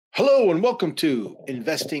Hello and welcome to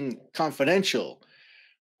Investing Confidential.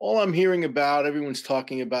 All I'm hearing about, everyone's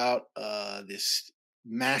talking about this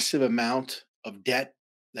massive amount of debt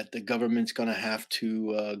that the government's going to have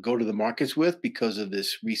to go to the markets with because of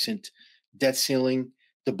this recent debt ceiling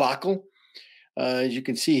debacle. As you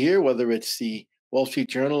can see here, whether it's the Wall Street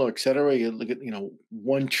Journal or et cetera, you look at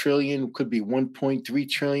 1 trillion, could be 1.3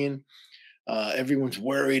 trillion. Everyone's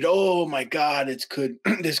worried. Oh my God,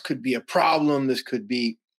 this could be a problem. This could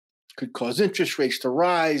cause interest rates to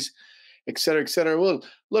rise, et cetera, et cetera. Well,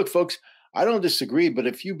 look, folks, I don't disagree, but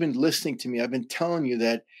if you've been listening to me, I've been telling you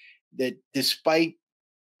that despite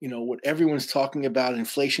what everyone's talking about,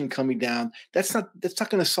 inflation coming down, that's not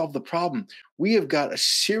going to solve the problem. We have got a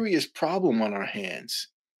serious problem on our hands,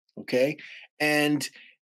 okay? And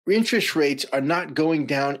interest rates are not going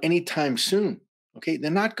down anytime soon. Okay, they're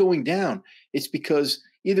not going down. It's because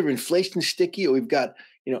either inflation is sticky or we've got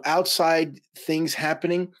outside things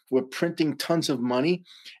happening. We're printing tons of money,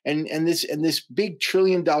 and this big $1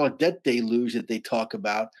 trillion debt deluge that they talk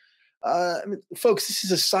about. Folks, this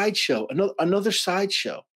is a sideshow, another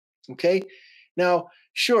sideshow. Okay, now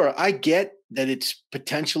sure, I get that it's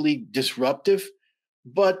potentially disruptive,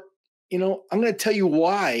 but I'm going to tell you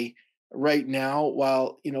why right now.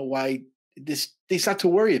 Why this there's not to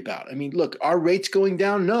worry about. I mean, look, are rates going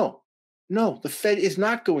down? No, the Fed is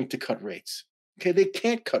not going to cut rates. Okay, they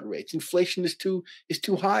can't cut rates. Inflation is too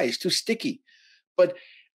high, it's too sticky. But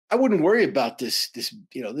I wouldn't worry about this.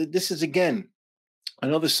 This is again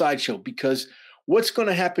another sideshow because what's going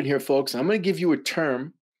to happen here, folks? I'm going to give you a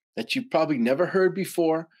term that you probably never heard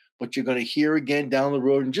before, but you're going to hear again down the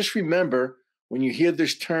road. And just remember, when you hear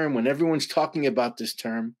this term, when everyone's talking about this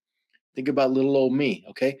term, think about little old me,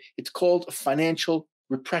 okay? It's called financial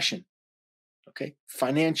repression, okay?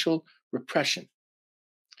 Financial repression.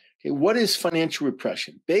 Okay, what is financial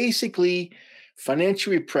repression? Basically,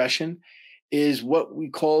 financial repression is what we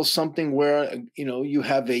call something where you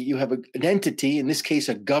have an entity, in this case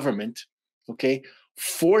a government, okay,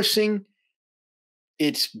 forcing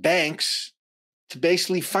its banks to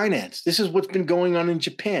basically finance. This is what's been going on in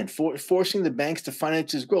Japan, forcing the banks to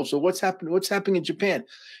finance its growth. So what's happening in Japan?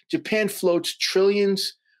 Japan floats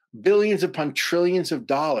trillions, billions upon trillions of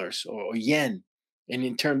dollars or yen, and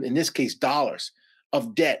in this case dollars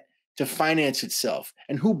of debt to finance itself.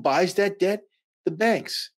 And who buys that debt? The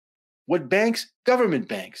banks. What banks? Government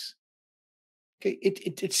banks. Okay,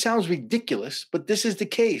 it sounds ridiculous, but this is the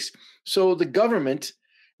case. So the government,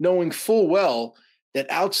 knowing full well that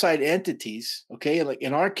outside entities, okay, like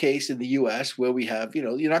in our case in the US, where we have,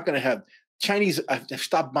 you're not going to have Chinese have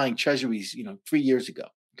stopped buying treasuries, 3 years ago.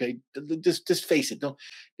 Okay, just face it.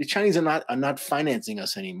 The Chinese are not financing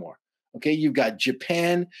us anymore. Okay, you've got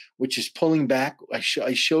Japan, which is pulling back. I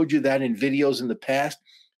showed you that in videos in the past.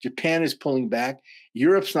 Japan is pulling back.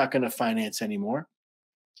 Europe's not going to finance anymore.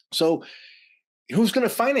 So who's going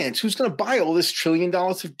to finance? Who's going to buy all this $1 trillion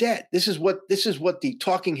of debt? This is what the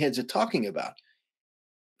talking heads are talking about.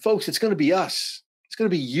 Folks, it's going to be us. It's going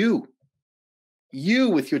to be you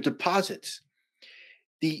with your deposits.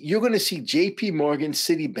 You're going to see JP Morgan,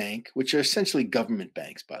 Citibank, which are essentially government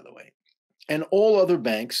banks, by the way, and all other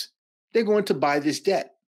banks, they're going to buy this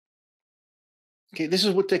debt. Okay, this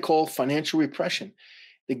is what they call financial repression.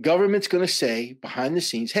 The government's going to say behind the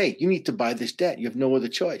scenes, hey, you need to buy this debt. You have no other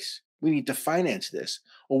choice. We need to finance this,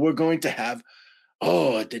 or we're going to have,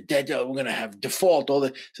 the debt, we're going to have default, all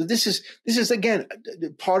that. So this is again,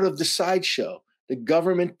 part of the sideshow. The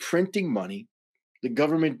government printing money, the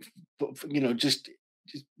government, just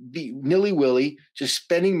be nilly-willy, just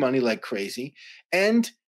spending money like crazy.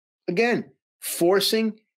 And again,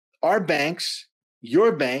 forcing our banks,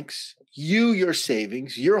 your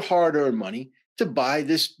savings, your hard-earned money to buy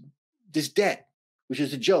this debt, which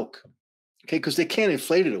is a joke. Okay, because they can't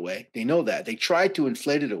inflate it away. They know that. They tried to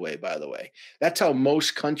inflate it away, by the way. That's how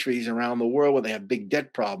most countries around the world, where they have big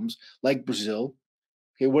debt problems, like Brazil,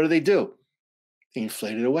 okay, what do? They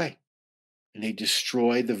inflate it away. And they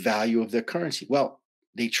destroy the value of their currency. Well,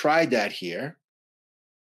 they tried that here.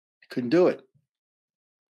 They couldn't do it.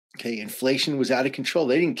 Okay, inflation was out of control.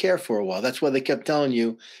 They didn't care for a while. That's why they kept telling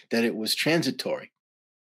you that it was transitory.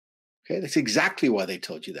 Okay, that's exactly why they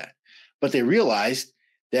told you that. But they realized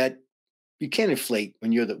that you can't inflate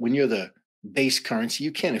when you're the base currency.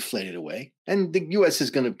 You can't inflate it away. And the US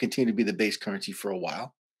is going to continue to be the base currency for a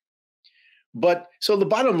while. But so the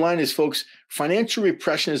bottom line is, folks, financial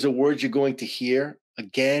repression is a word you're going to hear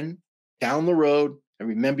again down the road. And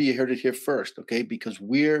remember, you heard it here first, okay? Because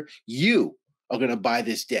you are going to buy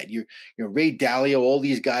this debt. You're Ray Dalio, all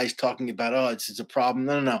these guys talking about, it's a problem.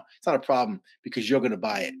 No, it's not a problem because you're going to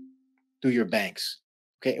buy it through your banks.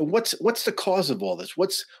 Okay, and what's the cause of all this?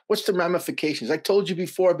 What's the ramifications? I told you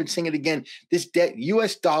before, I've been saying it again. This debt,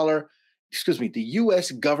 US dollar, excuse me, the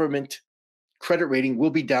US government credit rating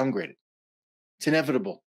will be downgraded. It's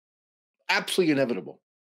inevitable, absolutely inevitable.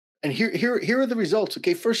 And here are the results.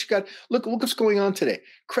 Okay, first you got look what's going on today.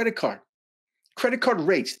 Credit card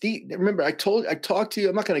rates. Remember, I talked to you.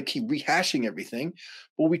 I'm not going to keep rehashing everything,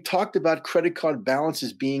 but we talked about credit card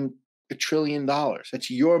balances being $1 trillion.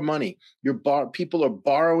 That's your money. People are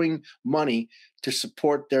borrowing money to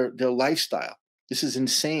support their lifestyle. This is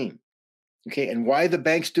insane. Okay, and why are the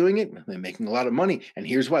banks doing it? They're making a lot of money, and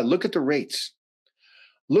here's why. Look at the rates.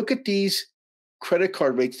 Look at these credit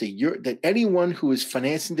card rates that anyone who is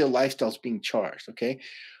financing their lifestyle is being charged. Okay,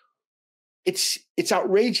 it's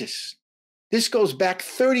outrageous. This goes back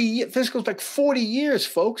 30 years. This goes back 40 years,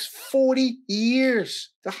 folks. 40 years.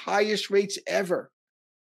 The highest rates ever.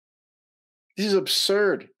 This is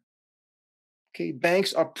absurd. Okay,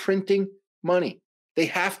 banks are printing money. They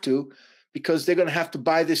have to because they're going to have to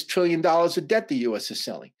buy this $1 trillion of debt the U.S. is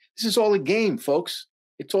selling. This is all a game, folks.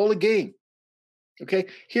 It's all a game. Okay,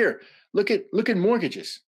 here, look at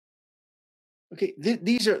mortgages. Okay,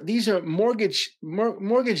 these are mortgage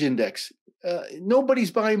index.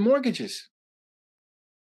 Nobody's buying mortgages.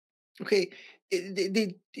 Okay,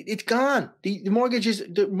 it's gone. The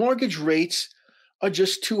mortgage rates are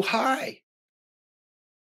just too high.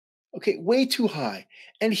 Okay, way too high.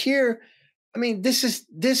 And here, I mean,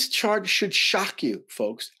 this chart should shock you,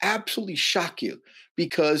 folks. Absolutely shock you,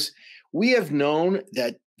 because we have known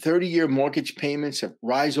that 30-year mortgage payments have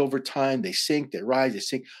rise over time. They sink, they rise, they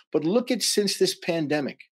sink. But look at since this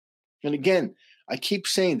pandemic. And again, I keep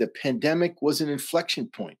saying the pandemic was an inflection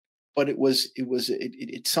point. But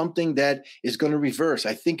it's something that is going to reverse.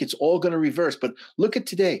 I think it's all going to reverse. But look at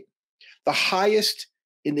today, the highest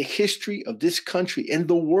in the history of this country and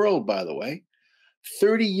the world, by the way,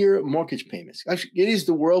 30-year mortgage payments. Actually, it is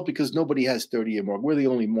the world because nobody has 30-year mortgage. We're the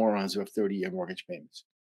only morons who have 30-year mortgage payments.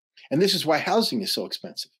 And this is why housing is so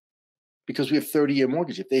expensive, because we have 30-year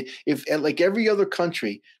mortgage. If like every other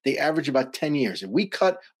country, they average about 10 years. If we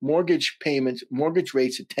cut mortgage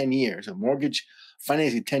rates at 10 years, or mortgage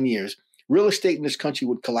financing 10 years, real estate in this country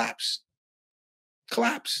would collapse.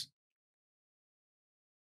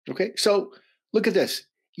 Okay, so look at this.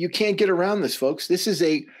 You can't get around this, folks. This is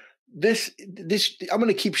this. I'm going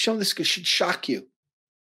to keep showing this because it should shock you.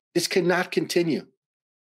 This cannot continue.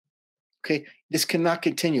 Okay, this cannot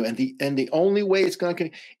continue, and the only way it's going to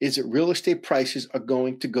continue is that real estate prices are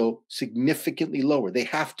going to go significantly lower. They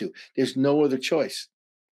have to. There's no other choice,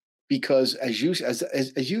 because as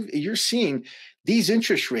you're seeing, these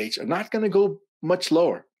interest rates are not going to go much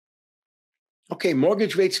lower. Okay,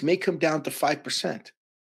 mortgage rates may come down to 5%.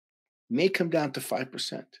 May come down to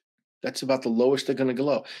 5%. That's about the lowest they're going to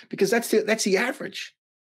go, because that's the average.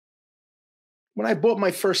 When I bought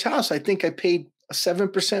my first house, I think I paid a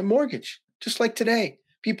 7% mortgage, just like today.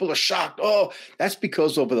 People are shocked. Oh, that's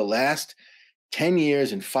because over the last 10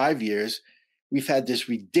 years and 5 years, we've had this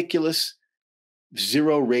ridiculous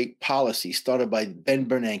zero rate policy started by Ben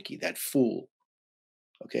Bernanke, that fool.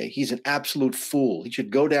 Okay, he's an absolute fool. He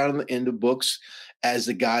should go down in the books as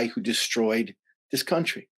the guy who destroyed this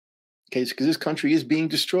country. Okay, because this country is being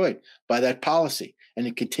destroyed by that policy, and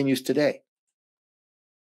it continues today.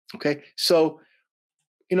 Okay, so,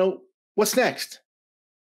 what's next?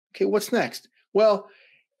 Okay, what's next? Well,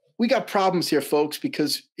 we got problems here, folks,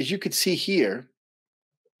 because as you can see here,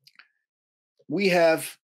 we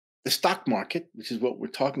have the stock market, which is what we're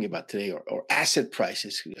talking about today, or asset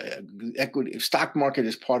prices. Equity, stock market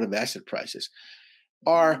is part of asset prices,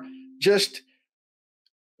 are just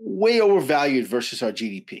way overvalued versus our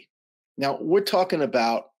GDP. Now, we're talking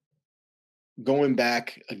about going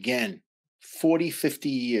back again 40, 50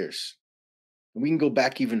 years. We can go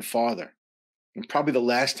back even farther. And probably the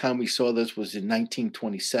last time we saw this was in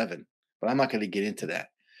 1927, but I'm not going to get into that.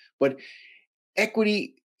 But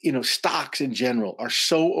equity, stocks in general are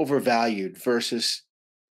so overvalued versus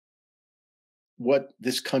what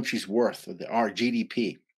this country's worth, or our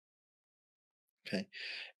GDP. Okay.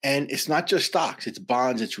 And it's not just stocks, it's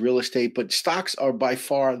bonds, it's real estate, but stocks are by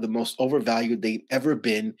far the most overvalued they've ever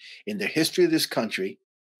been in the history of this country,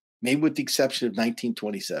 maybe with the exception of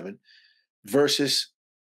 1927, versus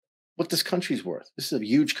what this country's worth. This is a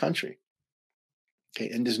huge country. Okay.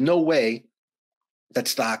 And there's no way that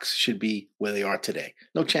stocks should be where they are today.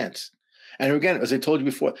 No chance. And again, as I told you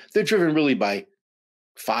before, they're driven really by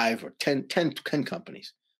 5 or 10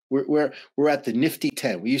 companies. We're at the Nifty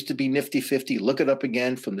 10. We used to be Nifty 50. Look it up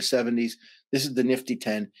again from the 70s. This is the Nifty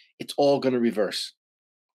 10. It's all going to reverse.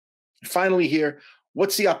 And finally here,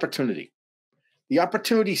 what's the opportunity? The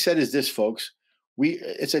opportunity set is this, folks.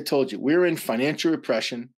 As I told you, we're in financial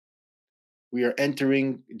repression. We are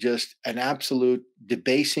entering just an absolute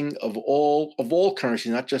debasing of all currency,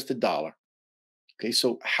 not just the dollar. Okay,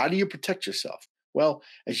 so how do you protect yourself? Well,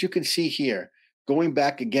 as you can see here, going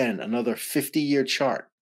back again another 50-year chart,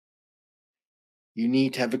 you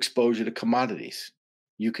need to have exposure to commodities.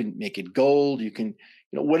 You can make it gold, you can,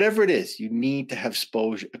 whatever it is, you need to have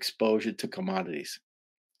exposure to commodities.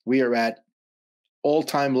 We are at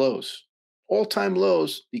all-time lows. All-time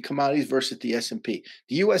lows, the commodities versus the S&P.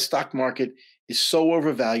 The US stock market is so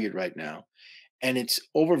overvalued right now, and it's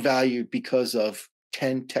overvalued because of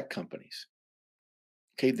 10 tech companies.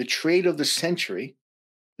 Okay, the trade of the century,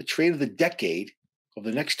 the trade of the decade, of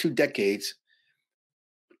the next 2 decades,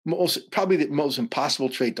 probably the most impossible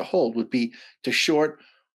trade to hold would be to short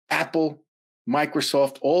Apple,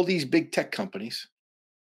 Microsoft, all these big tech companies,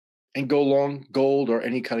 and go long gold or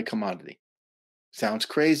any kind of commodity. Sounds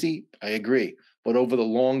crazy, I agree. But over the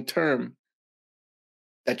long term,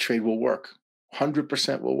 that trade will work.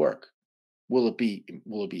 100% will work. Will it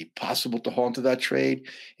be possible to hold into that trade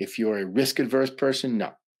if you're a risk adverse person?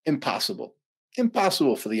 No, impossible.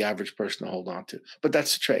 Impossible for the average person to hold on to. But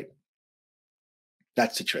that's the trade.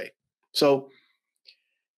 That's the trade. So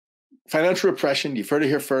financial repression, you've heard it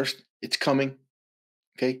here first. It's coming.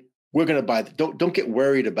 Okay. We're going to buy don't get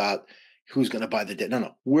worried about who's going to buy the debt.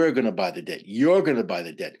 No, we're going to buy the debt. You're going to buy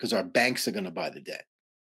the debt because our banks are going to buy the debt.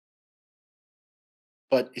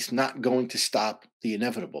 But it's not going to stop the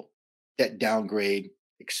inevitable debt downgrade,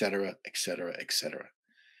 et cetera, et cetera, et cetera.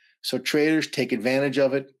 So traders take advantage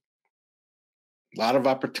of it. A lot of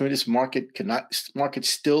opportunities. Market's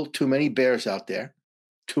still too many bears out there.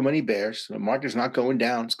 Too many bears. The market's not going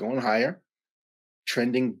down. It's going higher.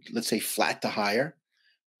 Trending, let's say, flat to higher.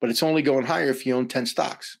 But it's only going higher if you own 10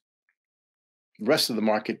 stocks. The rest of the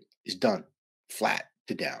market is done, flat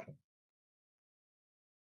to down.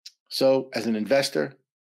 So as an investor,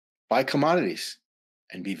 buy commodities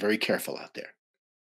and be very careful out there.